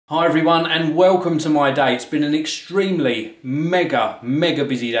Hi everyone and welcome to my day. It's been an extremely mega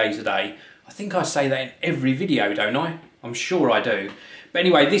busy day today. I think I say that in every video, don't I? I'm sure I do. But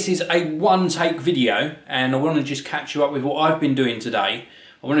anyway, this is a one take video and I want to just catch you up with what I've been doing today.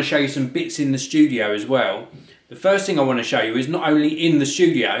 I want to show you some bits in the studio as well. The first thing I want to show you is not only in the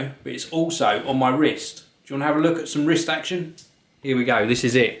studio, but it's also on my wrist. Do you want to have a look at some wrist action? Here we go, this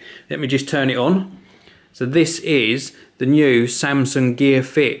is it. Let me just turn it on. So this is the new Samsung Gear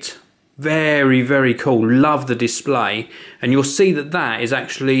Fit. Very cool, love the display. And you'll see that that is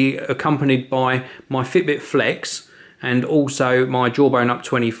actually accompanied by my Fitbit Flex and also my Jawbone Up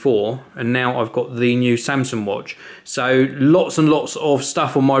 24. And now I've got the new Samsung watch. So lots and lots of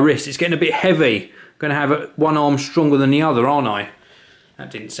stuff on my wrist. It's getting a bit heavy. I'm gonna have one arm stronger than the other, aren't I?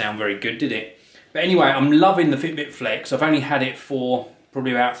 That didn't sound very good, did it? But anyway, I'm loving the Fitbit Flex. I've only had it for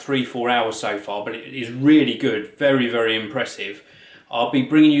probably about 3-4 hours so far, but it is really good, very impressive. I'll be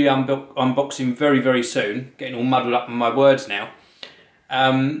bringing you unboxing very soon, getting all muddled up in my words now.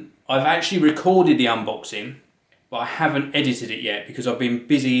 I've actually recorded the unboxing, but I haven't edited it yet because I've been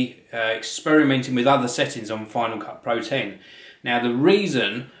busy experimenting with other settings on Final Cut Pro 10. Now the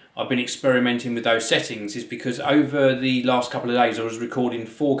reason I've been experimenting with those settings is because over the last couple of days I was recording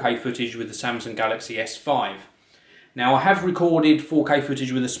 4K footage with the Samsung Galaxy S5. Now I have recorded 4K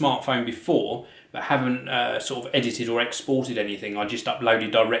footage with a smartphone before, but haven't sort of edited or exported anything. I just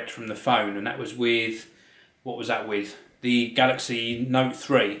uploaded direct from the phone, and that was with, what was that with? The Galaxy Note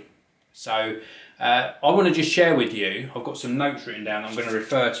 3. So I want to just share with you, I've got some notes written down I'm going to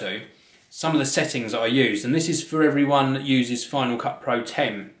refer to, some of the settings that I used, and this is for everyone that uses Final Cut Pro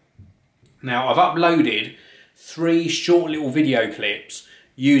 10. Now I've uploaded 3 short little video clips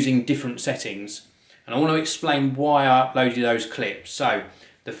using different settings. And I want to explain why I uploaded those clips. So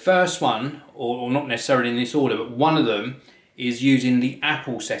the first one, or not necessarily in this order, but one of them is using the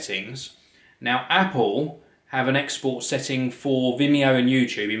Apple settings. Now Apple have an export setting for Vimeo and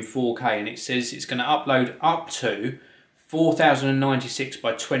YouTube in 4K, and it says it's going to upload up to 4096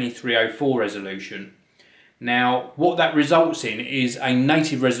 by 2304 resolution. Now what that results in is a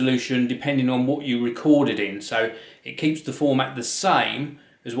native resolution depending on what you recorded in. So it keeps the format the same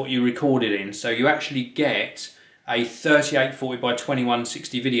as what you recorded in, so you actually get a 3840 by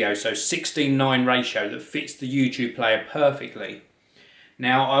 2160 video, so 16:9 ratio that fits the YouTube player perfectly.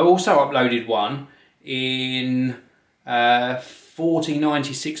 Now I also uploaded one in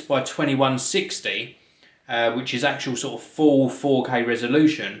 4096 by 2160, which is actual sort of full 4K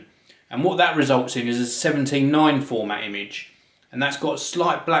resolution, and what that results in is a 17:9 format image, and that's got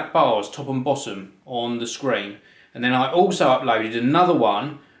slight black bars top and bottom on the screen. And then I also uploaded another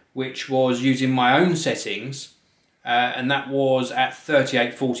one which was using my own settings, and that was at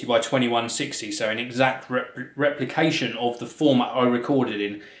 3840 by 2160, so an exact replication of the format I recorded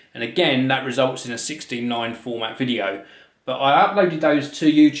in. And again, that results in a 16:9 format video. But I uploaded those to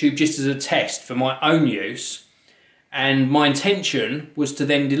YouTube just as a test for my own use, and my intention was to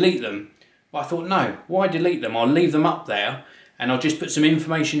then delete them. But I thought, no, why delete them? I'll leave them up there, and I'll just put some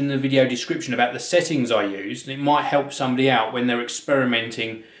information in the video description about the settings I used, and it might help somebody out when they're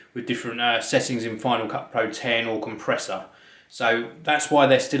experimenting with different settings in Final Cut Pro 10 or compressor. So that's why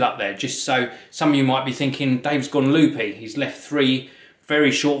they're still up there, just so some of you might be thinking, Dave's gone loopy. He's left 3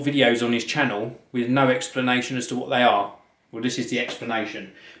 very short videos on his channel with no explanation as to what they are. Well, this is the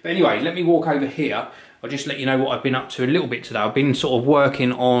explanation. But anyway, let me walk over here. I'll just let you know what I've been up to a little bit today. I've been sort of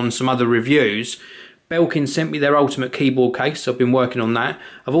working on some other reviews. Belkin sent me their ultimate keyboard case, so I've been working on that.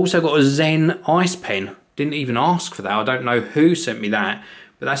 I've also got a Zen ice pen. Didn't even ask for that. I don't know who sent me that,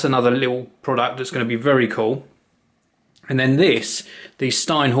 but that's another little product that's going to be very cool. And then this, the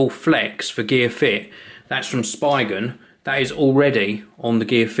Steinhall Flex for Gear Fit, that's from Spigen. That is already on the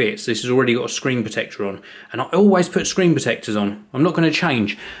Gear Fit, so this has already got a screen protector on. And I always put screen protectors on. I'm not going to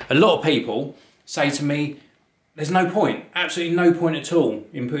change. A lot of people say to me, there's no point, absolutely no point at all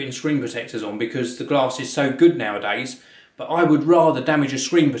in putting screen protectors on because the glass is so good nowadays, but I would rather damage a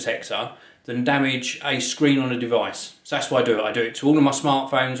screen protector than damage a screen on a device. So that's why I do it. I do it to all of my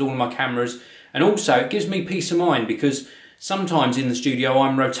smartphones, all of my cameras, and also it gives me peace of mind because sometimes in the studio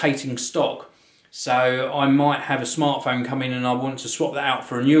I'm rotating stock. So I might have a smartphone come in and I want to swap that out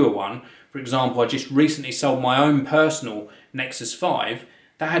for a newer one. For example, I just recently sold my own personal Nexus 5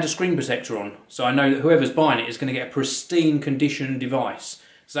 that had a screen protector on, so I know that whoever's buying it is going to get a pristine condition device.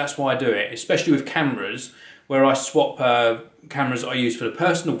 So that's why I do it, especially with cameras, where I swap cameras that I use for the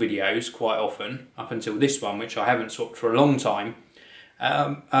personal videos quite often, up until this one, which I haven't swapped for a long time.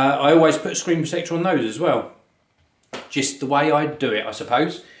 I always put a screen protector on those as well. Just the way I do it, I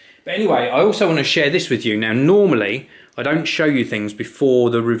suppose. But anyway, I also want to share this with you. Now, normally I don't show you things before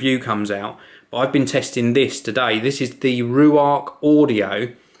the review comes out, but I've been testing this today. This is the Ruark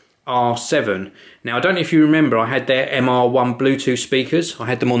Audio R7. Now, I don't know if you remember, I had their MR1 Bluetooth speakers. I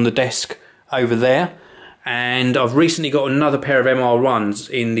had them on the desk over there. And I've recently got another pair of MR1s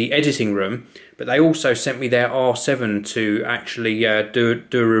in the editing room, but they also sent me their R7 to actually do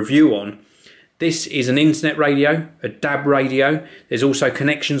a review on. This is an internet radio, a DAB radio. There's also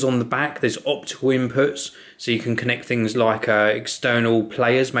connections on the back. There's optical inputs, so you can connect things like external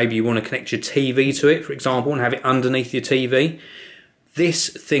players. Maybe you want to connect your TV to it, for example, and have it underneath your TV. This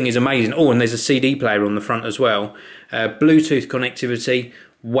thing is amazing. Oh, and there's a CD player on the front as well. Bluetooth connectivity.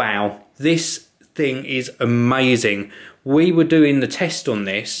 Wow, this thing is amazing. We were doing the test on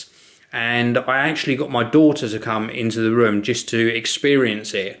this, and I actually got my daughter to come into the room just to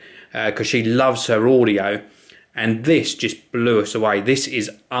experience it, because she loves her audio, and this just blew us away. This is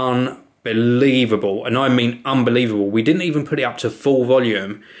unbelievable, and I mean unbelievable. We didn't even put it up to full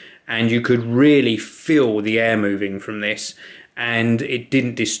volume, and you could really feel the air moving from this, and it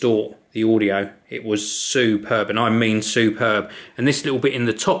didn't distort the audio. It was superb, and I mean superb. And this little bit in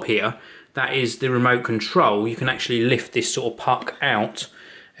the top here, that is the remote control. You can actually lift this sort of puck out.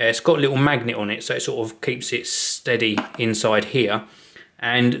 It's got a little magnet on it, so it sort of keeps it steady inside here.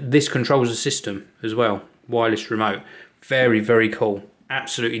 And this controls the system as well, wireless remote. Very, very cool.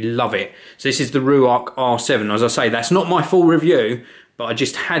 Absolutely love it. So this is the Ruark R7. As I say, that's not my full review, but I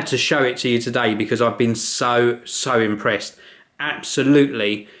just had to show it to you today because I've been so impressed.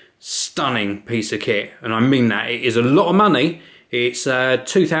 Absolutely stunning piece of kit. And I mean that. It is a lot of money. It's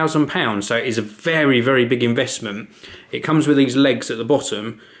 £2,000, so it is a very, very big investment. It comes with these legs at the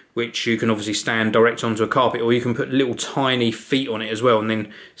bottom, which you can obviously stand direct onto a carpet, or you can put little tiny feet on it as well and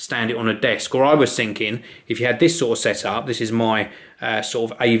then stand it on a desk. Or I was thinking, if you had this sort of setup, this is my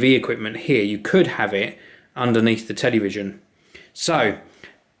sort of AV equipment here, you could have it underneath the television. So,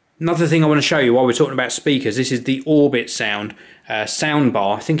 another thing I want to show you while we're talking about speakers, this is the Orbit Sound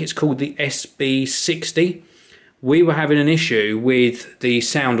soundbar. I think it's called the SB60. We were having an issue with the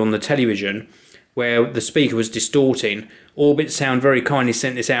sound on the television where the speaker was distorting. Orbit Sound very kindly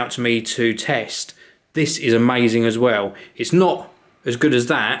sent this out to me to test. This is amazing as well. It's not as good as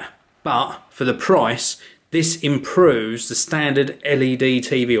that, but for the price, this improves the standard LED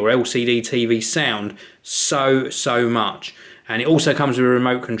TV or LCD TV sound so much. And it also comes with a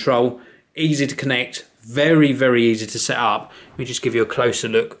remote control, easy to connect, very, very easy to set up. Let me just give you a closer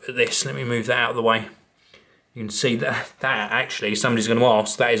look at this. Let me move that out of the way. You can see that actually, somebody's going to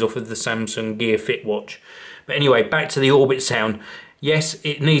ask, that is off of the Samsung Gear Fit watch. But anyway, back to the Orbit Sound. Yes,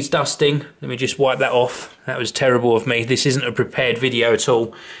 it needs dusting. Let me just wipe that off. That was terrible of me. This isn't a prepared video at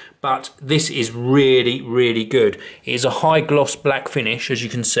all. But this is really, really good. It is a high gloss black finish, as you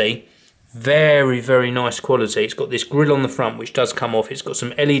can see. Very, very nice quality. It's got this grille on the front, which does come off. It's got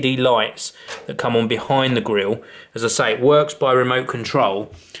some LED lights that come on behind the grille. As I say, it works by remote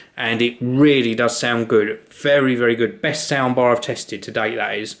control, and it really does sound good. Very, very good. Best soundbar I've tested to date,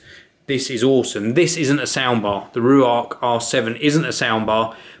 that is. This is awesome. This isn't a soundbar. The Ruark R7 isn't a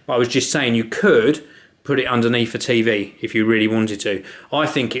soundbar, but I was just saying you could put it underneath a TV if you really wanted to. I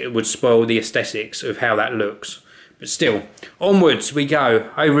think it would spoil the aesthetics of how that looks. But still, onwards we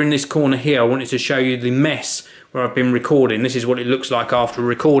go. Over in this corner here, I wanted to show you the mess where I've been recording. This is what it looks like after a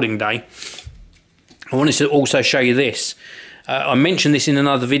recording day. I wanted to also show you this. I mentioned this in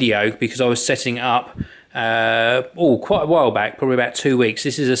another video because I was setting it up quite a while back, probably about 2 weeks.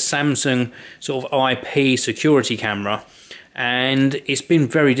 This is a Samsung sort of IP security camera, and it's been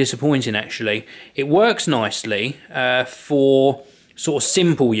very disappointing actually. It works nicely for sort of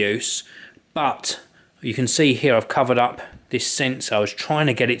simple use, but you can see here I've covered up this sensor. I was trying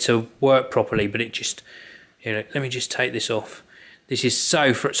to get it to work properly, but it just, you know, let me just take this off. This is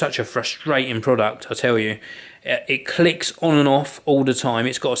such a frustrating product, I tell you. It clicks on and off all the time.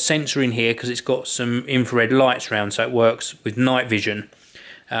 It's got a sensor in here because it's got some infrared lights around, so it works with night vision.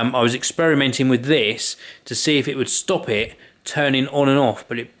 I was experimenting with this to see if it would stop it turning on and off,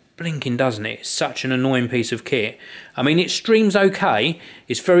 but it blinking doesn't it? It's such an annoying piece of kit. I mean, it streams okay.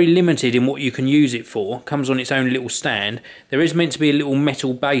 It's very limited in what you can use it for. Comes on its own little stand. There is meant to be a little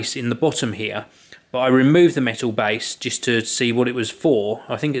metal base in the bottom here, but I removed the metal base just to see what it was for.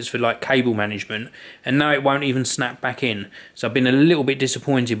 I think it's for like cable management, and now it won't even snap back in. So I've been a little bit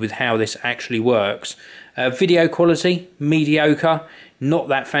disappointed with how this actually works. Video quality, mediocre, not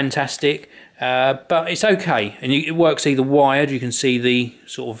that fantastic, but it's okay. And it works either wired, you can see the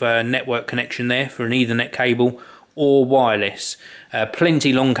sort of network connection there for an Ethernet cable, or wireless.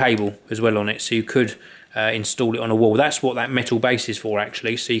 Plenty long cable as well on it, so you could install it on a wall. That's what that metal base is for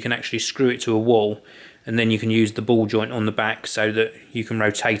actually, so you can actually screw it to a wall and then you can use the ball joint on the back so that you can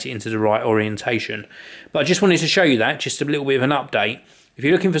rotate it into the right orientation. But I just wanted to show you that, just a little bit of an update. If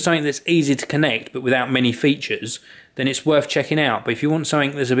you're looking for something that's easy to connect but without many features, then it's worth checking out. But if you want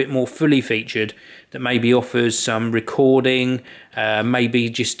something that's a bit more fully featured, that maybe offers some recording, maybe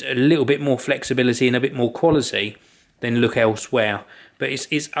just a little bit more flexibility and a bit more quality, then look elsewhere. But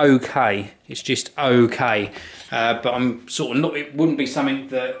it's okay, it's just okay. But I'm sort of not, it wouldn't be something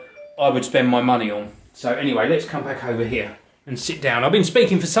that I would spend my money on. So anyway, let's come back over here and sit down. I've been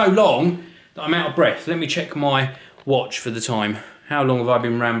speaking for so long that I'm out of breath. Let me check my watch for the time. How long have I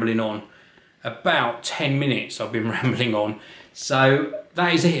been rambling on? About 10 minutes I've been rambling on. So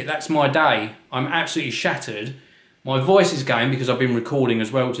that is it, that's my day. I'm absolutely shattered. My voice is going because I've been recording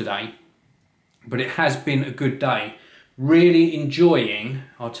as well today. But it has been a good day. Really enjoying,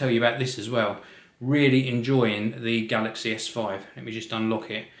 I'll tell you about this as well, really enjoying the Galaxy S5. Let me just unlock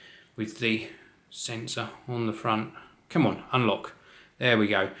it with the sensor on the front. Come on, unlock. There we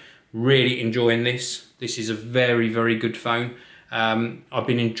go. Really enjoying this. This is a very, very good phone. I've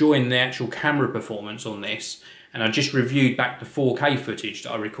been enjoying the actual camera performance on this, and I just reviewed back the 4K footage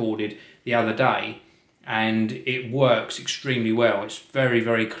that I recorded the other day, and it works extremely well. It's very,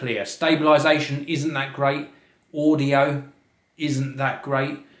 very clear. Stabilisation isn't that great. Audio isn't that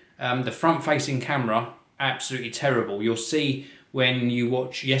great. The front-facing camera, absolutely terrible. You'll see when you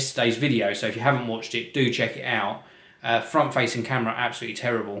watch yesterday's video, so if you haven't watched it, do check it out. Front-facing camera, absolutely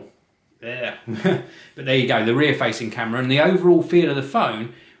terrible. Yeah. But there you go, the rear-facing camera, and the overall feel of the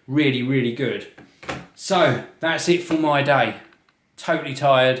phone, really, really good. So, that's it for my day. Totally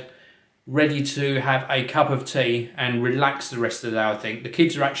tired, ready to have a cup of tea and relax the rest of the day, I think. The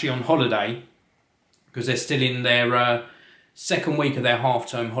kids are actually on holiday, because they're still in their second week of their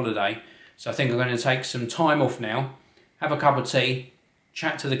half-term holiday. So I think I'm going to take some time off now, have a cup of tea,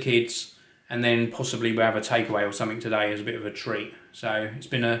 chat to the kids, and then possibly we'll have a takeaway or something today as a bit of a treat. So it's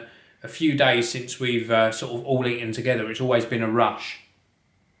been a few days since we've sort of all eaten together. It's always been a rush.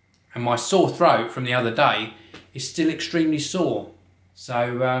 And my sore throat from the other day is still extremely sore.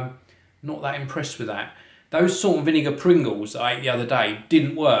 So not that impressed with that. Those salt and vinegar Pringles that I ate the other day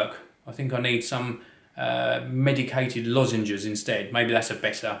didn't work. I think I need some medicated lozenges instead. Maybe that's a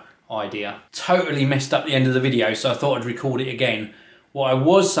better idea. Totally messed up the end of the video, so I thought I'd record it again. What I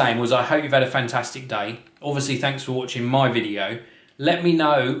was saying was I hope you've had a fantastic day. Obviously, thanks for watching my video. Let me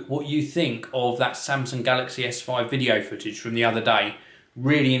know what you think of that Samsung Galaxy S5 video footage from the other day.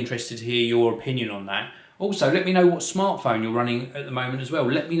 Really interested to hear your opinion on that. Also, let me know what smartphone you're running at the moment as well.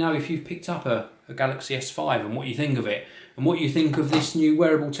 Let me know if you've picked up a Galaxy S5 and what you think of it. And what you think of this new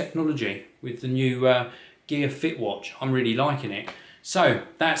wearable technology with the new Gear Fit watch. I'm really liking it. So,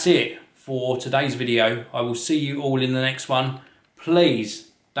 that's it for today's video. I will see you all in the next one.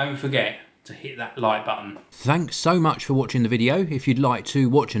 Please, don't forget to hit that like button. Thanks so much for watching the video. If you'd like to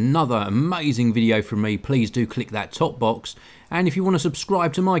watch another amazing video from me, please do click that top box. And if you want to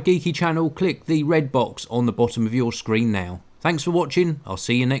subscribe to my geeky channel, click the red box on the bottom of your screen now. Thanks for watching. I'll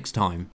see you next time.